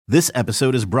This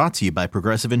episode is brought to you by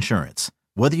Progressive Insurance.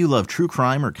 Whether you love true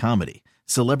crime or comedy,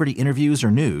 celebrity interviews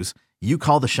or news, you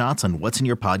call the shots on what's in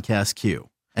your podcast queue.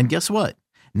 And guess what?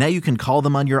 Now you can call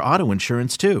them on your auto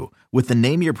insurance too with the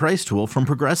Name Your Price tool from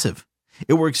Progressive.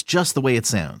 It works just the way it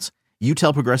sounds. You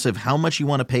tell Progressive how much you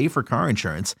want to pay for car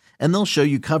insurance, and they'll show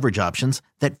you coverage options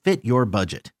that fit your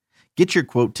budget. Get your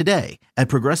quote today at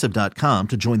Progressive.com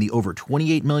to join the over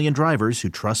 28 million drivers who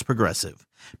trust Progressive.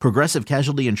 Progressive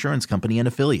Casualty Insurance Company and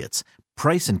Affiliates.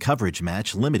 Price and coverage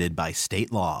match limited by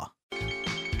state law.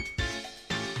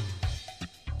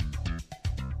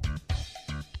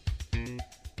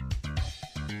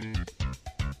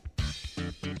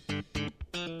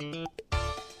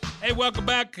 Hey, welcome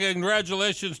back.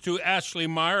 Congratulations to Ashley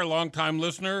Meyer, longtime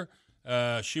listener.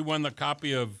 She won the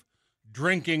copy of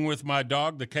Drinking with My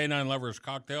Dog, the Canine Lover's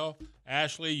Cocktail.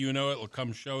 Ashley, you know it will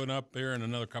come showing up here in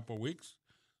another couple of weeks.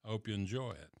 I hope you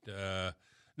enjoy it.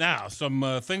 Now,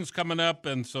 some things coming up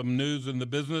and some news in the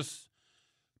business.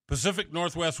 Pacific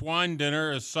Northwest Wine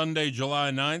Dinner is Sunday,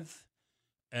 July 9th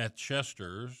at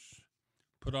Chester's,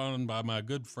 put on by my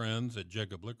good friends at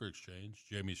Jacob Liquor Exchange,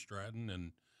 Jamie Stratton,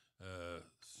 and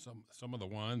some of the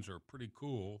wines are pretty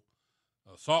cool.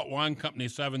 Salt Wine Company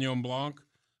Sauvignon Blanc.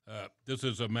 This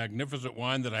is a magnificent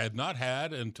wine that I had not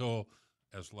had until,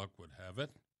 as luck would have it,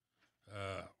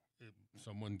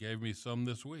 someone gave me some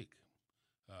this week.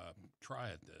 Try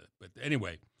it. But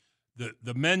anyway,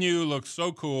 the menu looks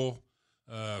so cool.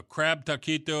 Crab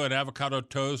taquito and avocado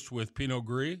toast with Pinot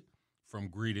Gris from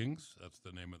Greetings. That's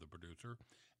the name of the producer.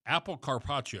 Apple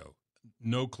carpaccio.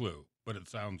 No clue, but it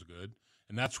sounds good.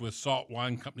 And that's with Salt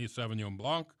Wine Company Sauvignon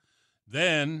Blanc.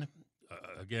 Then,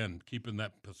 again, keeping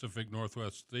that Pacific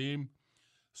Northwest theme,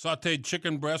 sautéed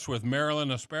chicken breast with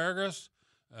Maryland asparagus.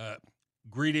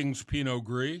 Greetings Pinot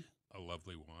Gris, a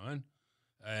lovely wine.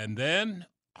 And then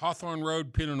Hawthorne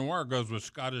Road Pinot Noir goes with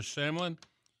Scottish salmon.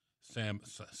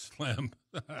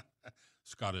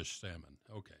 Scottish salmon.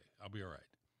 Okay, I'll be all right.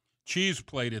 Cheese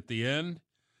plate at the end,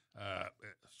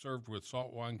 served with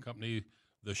Salt Wine Company,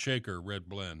 the Shaker Red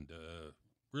Blend.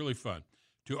 Really fun.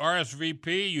 To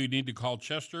RSVP, you need to call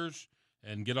Chester's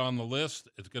and get on the list.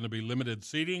 It's going to be limited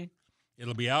seating.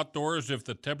 It'll be outdoors if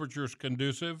the temperature's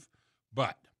conducive,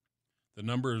 but the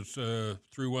number is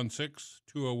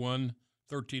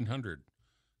 316-201-1300,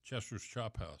 Chester's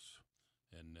Chop House.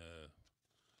 And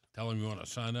tell them you want to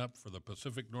sign up for the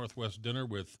Pacific Northwest dinner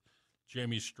with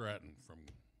Jamie Stratton from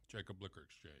Jacob Liquor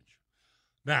Exchange.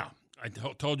 Now, I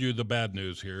told you the bad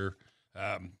news here.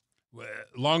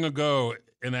 Long ago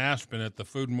in Aspen at the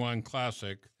Food and Wine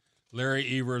Classic,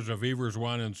 Larry Evers of Evers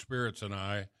Wine and Spirits and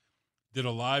I did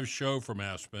a live show from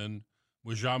Aspen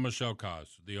with Jean-Michel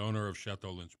Caz, the owner of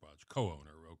Chateau Lynchbosch,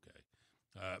 co-owner,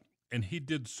 okay. And he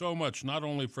did so much, not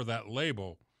only for that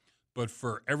label, but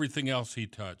for everything else he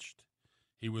touched.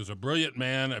 He was a brilliant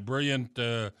man, a brilliant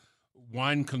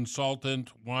wine consultant,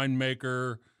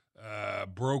 winemaker,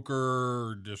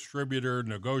 broker, distributor,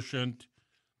 negotiant.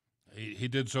 He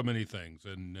did so many things.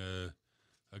 And,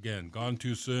 again, gone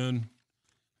too soon.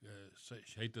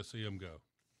 Hate to see him go.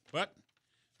 But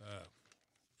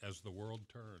as the world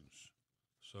turns,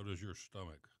 so does your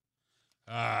stomach.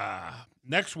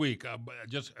 Next week,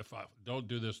 if I don't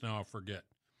do this now, I'll forget.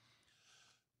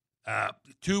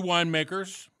 Two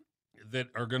winemakers that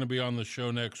are going to be on the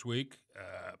show next week.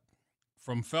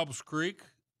 From Phelps Creek,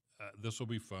 this will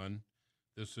be fun.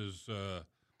 This is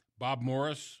Bob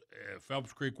Morris.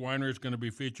 Phelps Creek Winery is going to be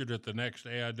featured at the next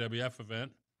AIWF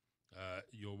event.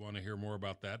 You'll want to hear more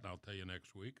about that, and I'll tell you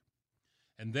next week.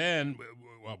 And then,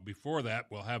 well, before that,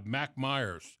 we'll have Mac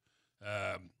Myers.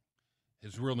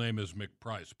 His real name is Mick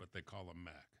Price, but they call him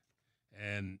Mac.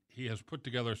 And he has put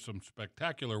together some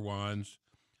spectacular wines.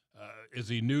 Is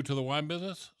he new to the wine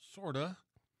business? Sort of.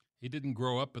 He didn't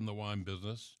grow up in the wine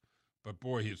business, but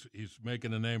boy, he's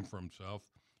making a name for himself.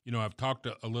 You know, I've talked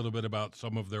a little bit about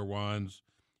some of their wines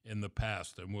in the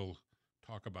past, and we'll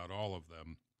talk about all of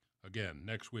them again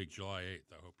next week, July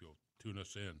 8th. I hope you'll tune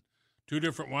us in. Two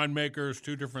different winemakers,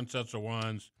 two different sets of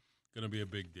wines. Going to be a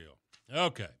big deal.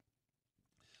 Okay.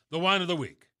 The wine of the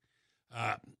week.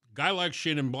 Guy like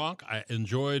Chenin Blanc. I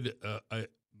enjoyed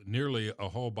nearly a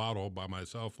whole bottle by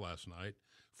myself last night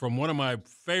from one of my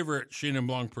favorite Chenin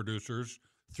Blanc producers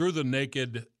through the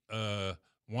Naked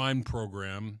Wine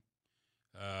program.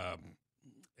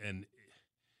 And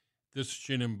this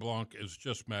Chenin Blanc is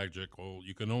just magical.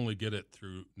 You can only get it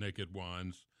through Naked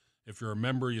Wines. If you're a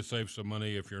member, you save some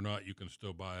money. If you're not, you can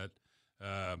still buy it.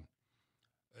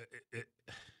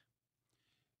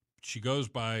 She goes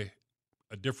by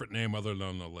a different name other than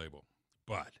on the label.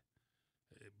 But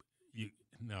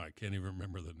now I can't even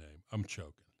remember the name. I'm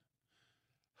choking.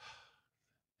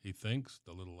 he thinks.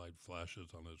 The little light flashes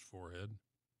on his forehead.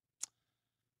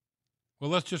 Well,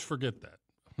 let's just forget that.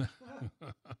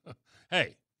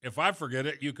 Hey, if I forget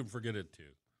it, you can forget it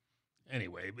too.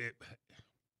 Anyway,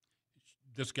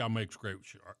 this gal makes great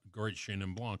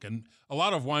Chenin Blanc. And a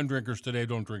lot of wine drinkers today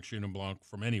don't drink Chenin Blanc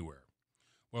from anywhere.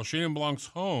 Well, Chenin Blanc's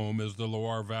home is the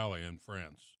Loire Valley in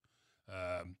France.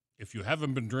 If you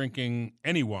haven't been drinking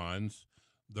any wines,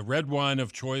 the red wine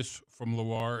of choice from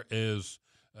Loire is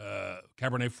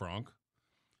Cabernet Franc,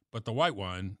 but the white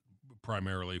wine,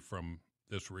 primarily from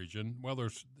this region, well,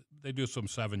 they do some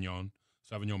Sauvignon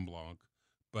Blanc,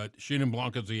 but Chenin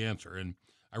Blanc is the answer. And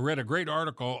I read a great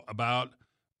article about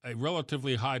a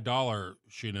relatively high dollar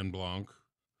Chenin Blanc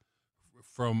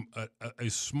from a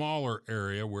smaller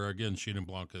area where, again, Chenin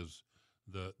Blanc is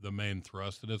the main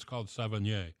thrust, and it's called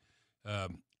Savagnin.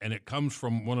 And it comes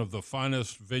from one of the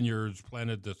finest vineyards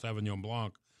planted to Sauvignon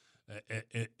Blanc,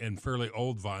 and fairly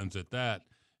old vines at that.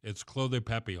 It's Clos des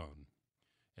Papillons.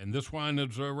 And this wine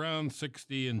is around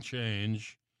 60 and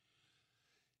change.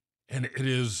 And it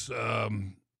is,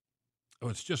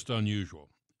 it's just unusual.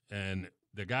 And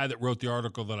the guy that wrote the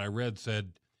article that I read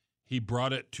said he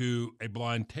brought it to a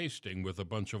blind tasting with a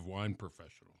bunch of wine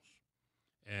professionals.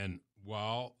 And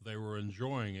while they were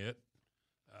enjoying it,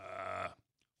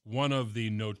 one of the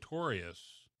notorious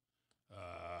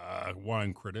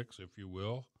wine critics, if you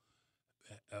will,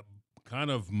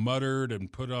 kind of muttered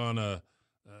and put on a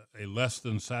less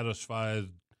than satisfied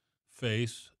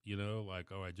face,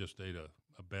 like, oh, I just ate a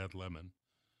bad lemon,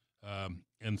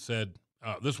 and said,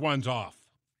 this wine's off.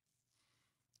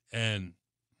 And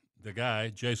the guy,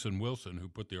 Jason Wilson, who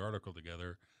put the article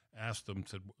together, asked him,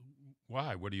 said,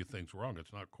 why? What do you think's wrong?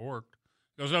 It's not corked.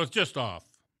 He goes, no, it's just off.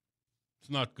 It's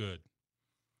not good.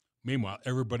 Meanwhile,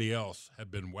 everybody else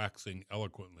had been waxing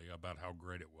eloquently about how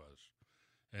great it was.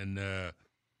 And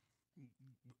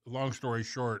long story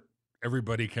short,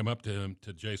 everybody came up to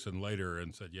Jason later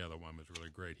and said, yeah, the wine was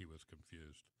really great. He was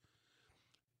confused.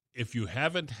 If you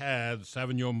haven't had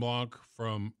Chenin Blanc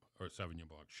from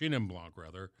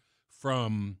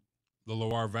the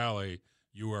Loire Valley,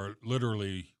 you are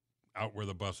literally out where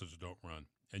the buses don't run,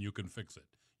 and you can fix it.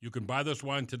 You can buy this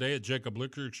wine today at Jacob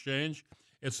Liquor Exchange.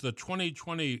 It's the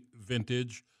 2020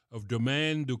 vintage of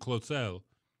Domaine du Clossel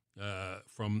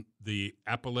from the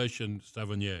appellation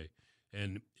Savagnin,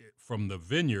 and from the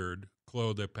vineyard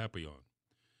Clos des Papillons.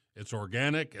 It's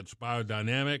organic, it's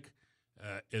biodynamic,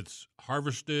 it's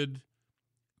harvested,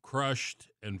 crushed,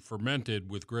 and fermented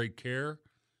with great care.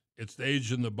 It's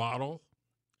aged in the bottle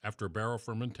after barrel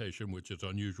fermentation, which is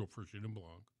unusual for Chenin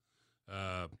Blanc.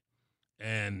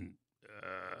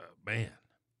 Man,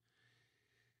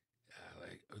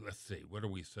 let's see, what do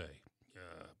we say?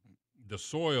 The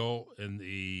soil and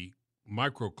the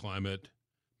microclimate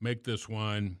make this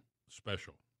wine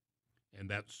special, and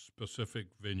that specific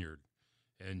vineyard.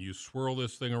 And you swirl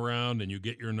this thing around, and you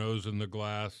get your nose in the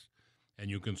glass, and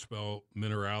you can smell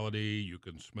minerality, you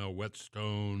can smell wet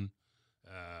stone,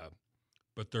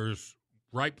 but there's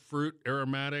ripe fruit,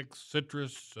 aromatics,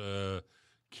 citrus,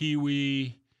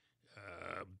 kiwi,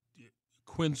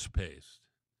 quince paste,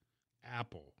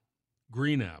 apple,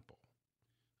 green apple,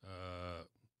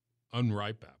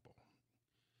 unripe apple,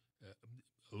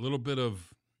 a little bit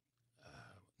of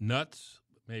nuts,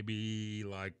 maybe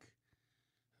like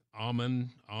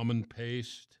almond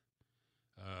paste,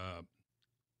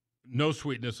 no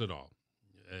sweetness at all.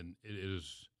 And it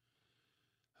is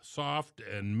soft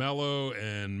and mellow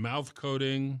and mouth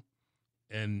coating,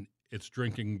 and it's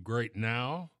drinking great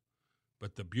now.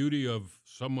 But the beauty of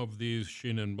some of these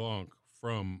Chenin Blanc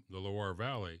from the Loire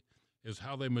Valley is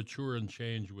how they mature and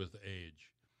change with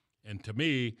age. And to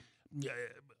me,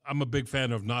 I'm a big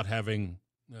fan of not having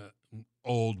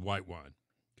old white wine,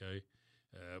 okay?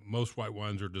 Most white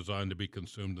wines are designed to be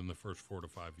consumed in the first 4 to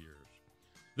 5 years.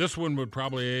 This one would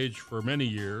probably age for many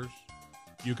years.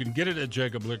 You can get it at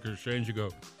Jacob Liquor Exchange. You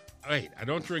go, wait, I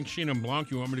don't drink Chenin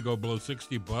Blanc. You want me to go below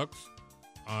 $60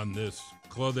 on this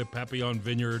Clos des Papillons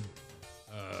Vineyard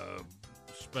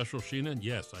special Chenin?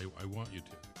 Yes, I want you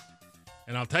to.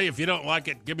 And I'll tell you, if you don't like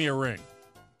it, give me a ring.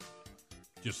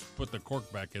 Just put the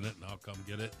cork back in it, and I'll come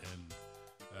get it. And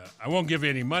I won't give you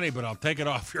any money, but I'll take it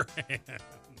off your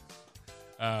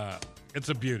hands. It's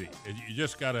a beauty. You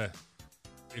just got to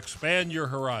expand your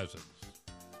horizons.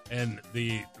 And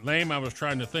the name I was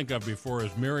trying to think of before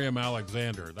is Miriam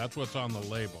Alexander. That's what's on the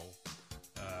label.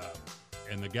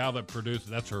 And the gal that produces,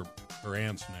 that's her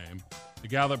aunt's name. The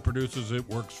gal that produces it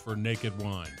works for Naked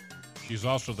Wine. She's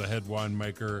also the head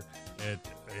winemaker at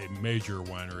a major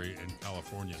winery in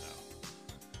California now.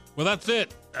 Well, that's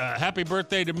it. Happy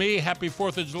birthday to me. Happy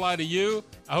 4th of July to you.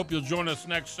 I hope you'll join us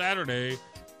next Saturday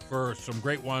for some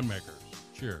great winemakers.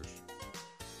 Cheers.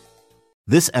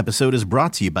 This episode is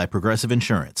brought to you by Progressive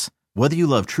Insurance. Whether you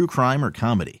love true crime or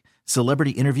comedy,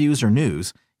 celebrity interviews or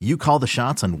news, you call the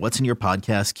shots on what's in your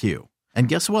podcast queue. And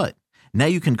guess what? Now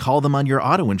you can call them on your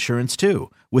auto insurance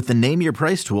too with the Name Your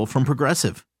Price tool from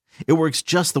Progressive. It works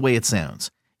just the way it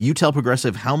sounds. You tell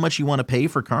Progressive how much you want to pay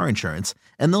for car insurance,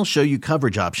 and they'll show you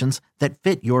coverage options that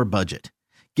fit your budget.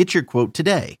 Get your quote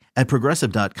today at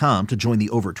Progressive.com to join the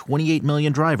over 28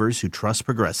 million drivers who trust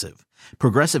Progressive.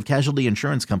 Progressive Casualty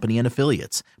Insurance Company and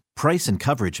Affiliates. Price and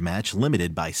coverage match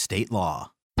limited by state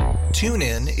law.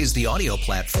 TuneIn is the audio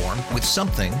platform with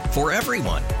something for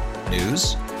everyone.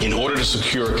 News. In order to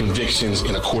secure convictions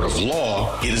in a court of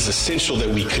law, it is essential that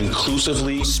we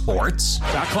conclusively. Sports.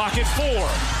 Shot clock at 4.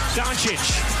 Doncic.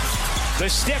 The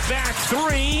step back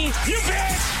 3. You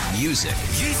bet. Music.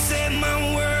 You set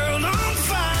my world on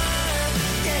fire.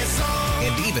 Yes,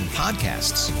 and even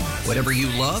podcasts. Whatever you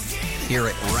love, hear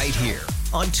it right here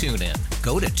on TuneIn.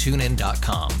 Go to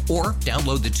TuneIn.com or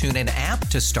download the TuneIn app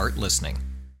to start listening.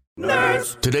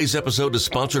 Nerds. Today's episode is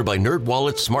sponsored by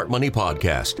NerdWallet's Smart Money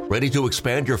Podcast. Ready to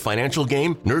expand your financial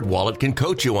game? NerdWallet can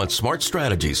coach you on smart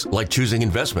strategies like choosing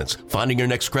investments, finding your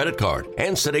next credit card,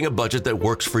 and setting a budget that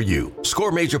works for you.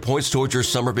 Score major points towards your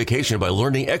summer vacation by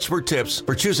learning expert tips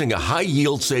for choosing a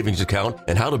high-yield savings account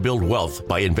and how to build wealth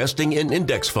by investing in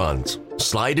index funds.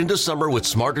 Slide into summer with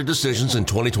smarter decisions in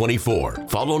 2024.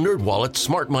 Follow NerdWallet's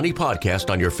Smart Money Podcast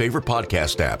on your favorite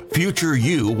podcast app. Future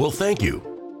you will thank you.